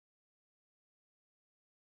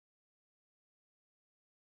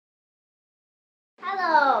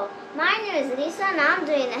Hello, my name is Lisa and I'm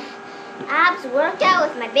doing an abs workout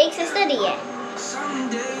with my big sister Rie.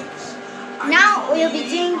 Now we'll be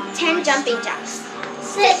doing 10 jumping jacks.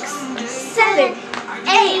 6, 7,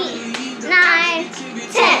 8, 9,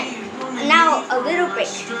 10. Now a little break.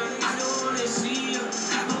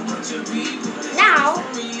 Now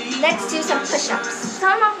let's do some push-ups.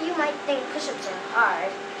 Some of you might think push-ups are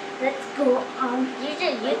hard. Let's go on. You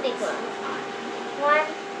think so. 1,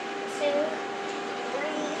 2, 3,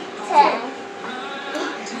 10.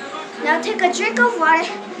 Now take a drink of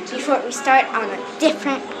water before we start on a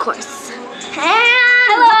different course. And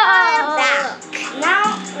we're back.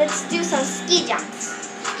 Now let's do some ski jumps.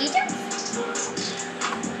 Ski jumps?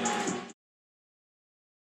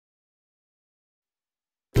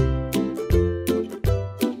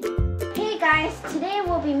 Hey guys, today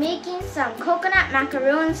we'll be making some coconut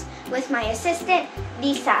macaroons with my assistant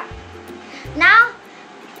Risa. Now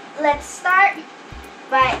let's start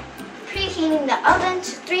by preheating the oven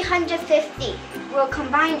to 350. We'll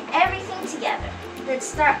combine everything together. Let's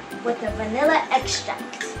start with the vanilla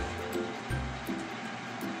extract.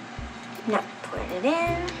 Now pour it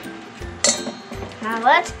in. Now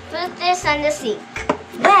let's put this on the sink.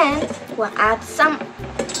 Then we'll add some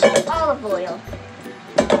olive oil.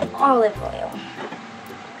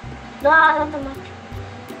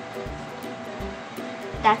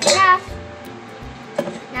 That's enough.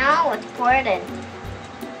 Now let's pour it in.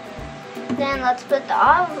 Then let's put the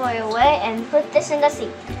olive oil away and put this in the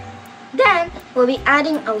sink. Then we'll be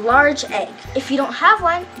adding a large egg. If you don't have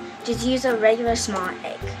one, just use a regular small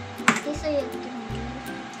egg.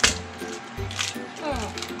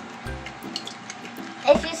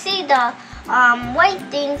 If you see the white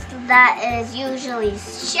things that is usually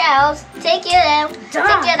shells, take it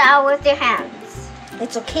out with your hands.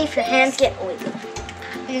 It's okay if your hands get oily,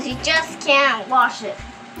 because you just can't wash it.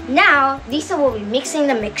 Now, Lisa will be mixing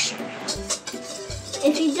the mixture.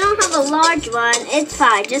 If you don't have a large one, it's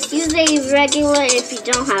fine. Just use a regular if you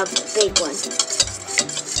don't have a big one.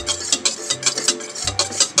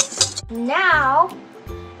 Now,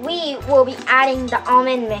 we will be adding the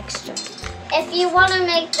almond mixture. If you want to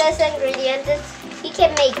make this ingredient, you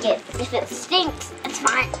can make it. If it stinks, it's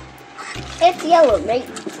fine. It's yellow, right?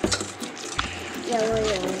 Yellow.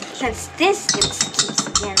 Since this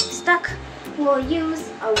keeps getting stuck, we'll use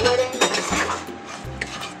a wooden spoon.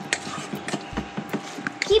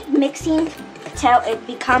 Keep mixing till it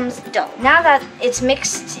becomes dough. Now that it's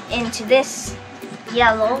mixed into this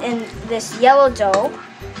yellow dough,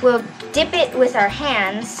 we'll dip it with our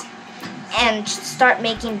hands and start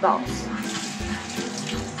making balls.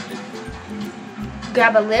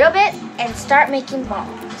 Grab a little bit and start making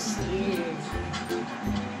balls.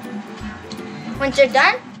 Once you're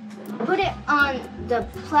done, put it on the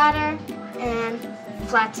platter and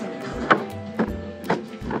flatten it.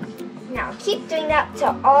 Now keep doing that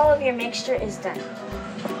till all of your mixture is done.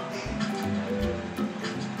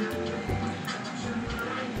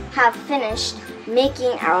 Have finished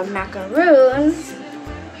making our macaroons.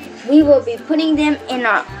 We will be putting them in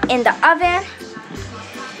the oven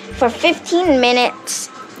for 15 minutes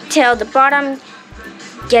till the bottom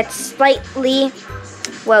gets slightly,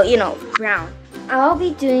 brown. I'll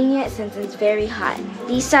be doing it since it's very hot.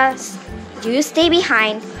 Lisa, you stay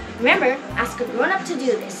behind. Remember, ask a grown-up to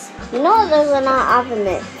do this. No, those are not oven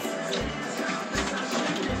mitts.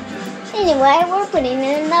 Anyway, we're putting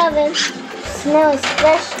it in the oven. Smells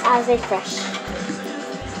fresh as a fresh.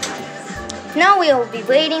 Now we will be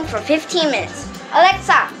waiting for 15 minutes.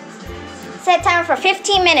 Alexa, set timer for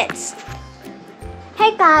 15 minutes.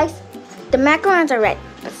 Hey guys, the macarons are ready,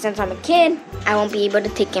 but since I'm a kid, I won't be able to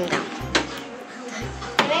take them down.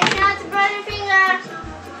 Make sure not to burn your finger.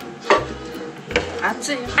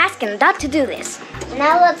 Ask an adult to do this.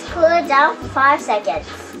 Now let's cool it down for 5 seconds.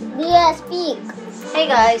 Leah, speak. Hey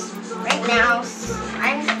guys, right now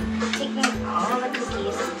I'm taking all the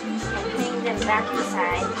cookies and putting them back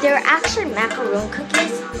inside. They're actually macaroon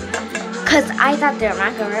cookies, because I thought they were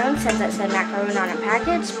macaroons since it said macaroon on a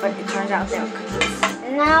package, but it turns out they were cookies.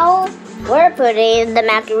 Now we're putting the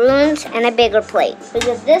macaroons in a bigger plate,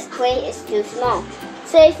 because this plate is too small.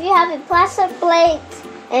 So if you have a plastic plate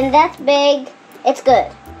and that's big, it's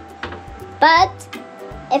good. But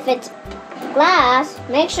if it's glass,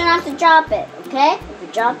 make sure not to drop it, okay? If you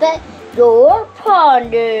drop it, you're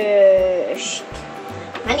punished.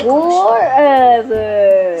 Forever.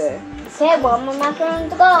 Okay, one more macaron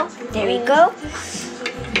to go. There we go.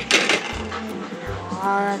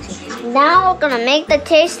 Now we're gonna make the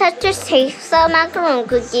taste testers taste the macaron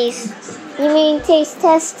cookies. You mean taste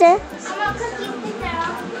tester?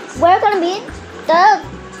 We're gonna be the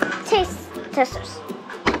taste testers.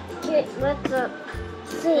 Okay, let's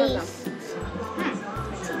taste.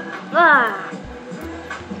 Wow.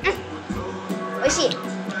 Oishii.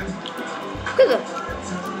 Good.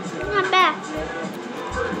 Not bad.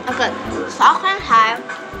 Okay. Soft and hard.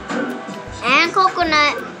 And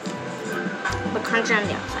coconut. But crunchy on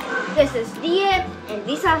the outside. This is Rie and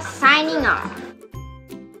Risa signing off.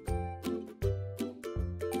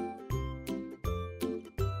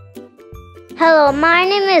 Hello, my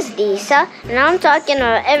name is Risa, and I'm talking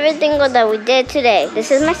about everything that we did today.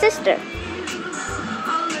 This is my sister.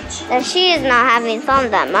 And she is not having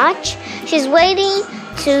fun that much. She's waiting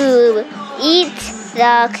to eat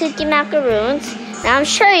the cookie macaroons. And I'm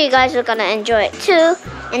sure you guys are gonna enjoy it too.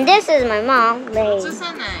 And this is my mom, Lei.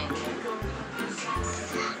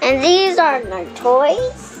 And these are my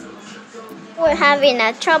toys. We're having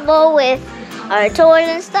trouble with our toys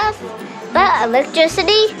and stuff, but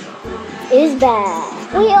electricity is bad.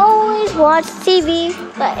 We always watch TV,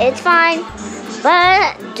 but it's fine.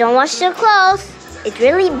 But don't watch too close. It's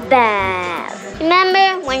really bad.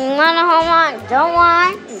 Remember, when you want a homework, don't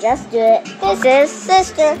want, just do it. This is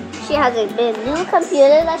sister. She has a big new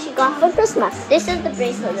computer that she got for Christmas. This is the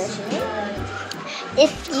bracelet that she made.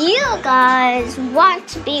 If you guys want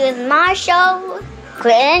to be with my show,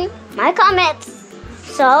 put in my comments.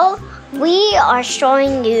 So we are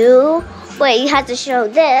showing you. Wait, you have to show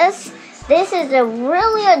this. This is a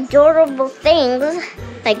really adorable thing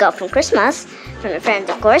I got from Christmas, from a friend,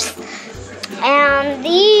 of course. And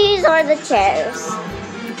these are the chairs.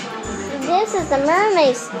 This is the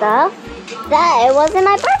mermaid stuff that it was in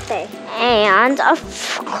my birthday. And of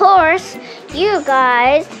course, you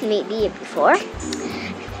guys made Rie before.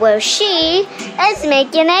 Well, she is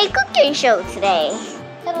making a cooking show today.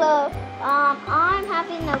 Hello, I'm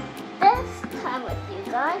having the best time with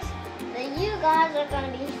you guys. That you guys are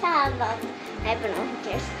gonna be sad about. I don't know, who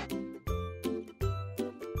cares?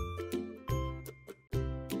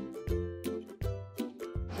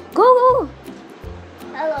 Go!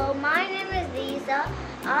 Hello, my name is Risa.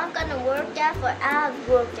 I'm gonna work out for ab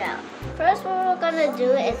workout. First, what we're gonna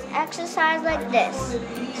do is exercise like this.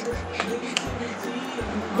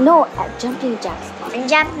 No, jumping jacks. And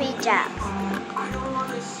jumping jacks.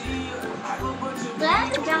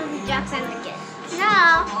 That's jumping jacks and again.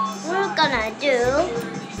 Now, we're gonna do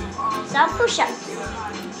some push-ups.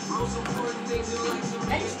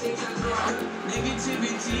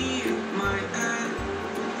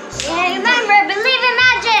 And remember, believe in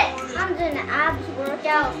magic! I'm doing an abs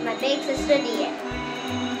workout with my big sister Rie.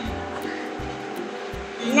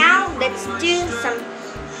 Now, let's do some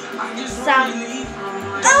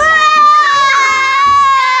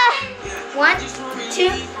one,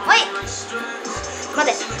 two, wait!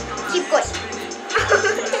 Mother, keep going.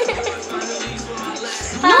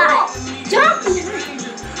 No! Jump!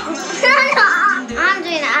 I'm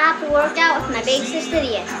doing an abs workout with my big sister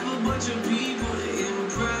Rie.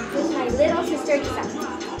 With my little sister Risa.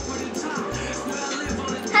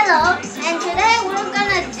 Hello, and today we're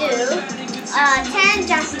gonna do 10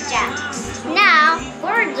 jumpy jacks. Now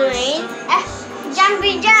we're doing a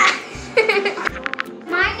jumpy jack.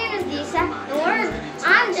 My name is Risa, and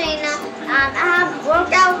I'm doing a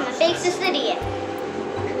workout with my big sister Rie.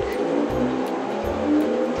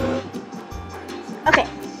 Okay,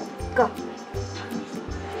 go.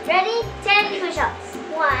 Ready? 10 push-ups.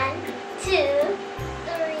 1, 2,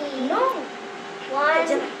 3. No.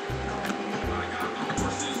 1.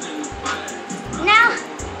 Now.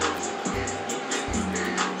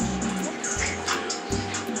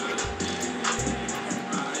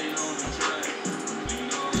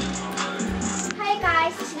 Hi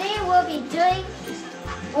guys. Today we'll be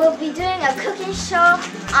doing a cooking show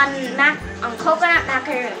on coconut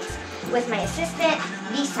macaroons with my assistant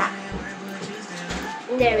Risa.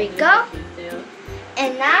 There we go.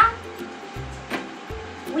 And now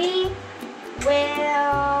we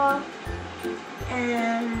will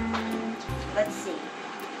let's see.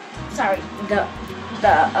 Sorry, the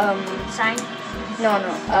sign. No.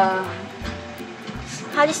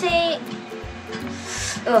 How do you say?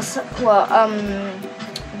 Oh,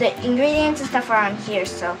 the ingredients and stuff are on here.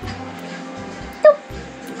 So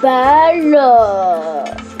Bad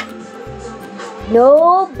luck.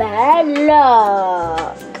 No bad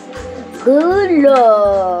luck. Good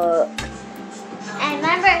luck. And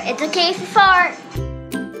remember, it's okay if you fart.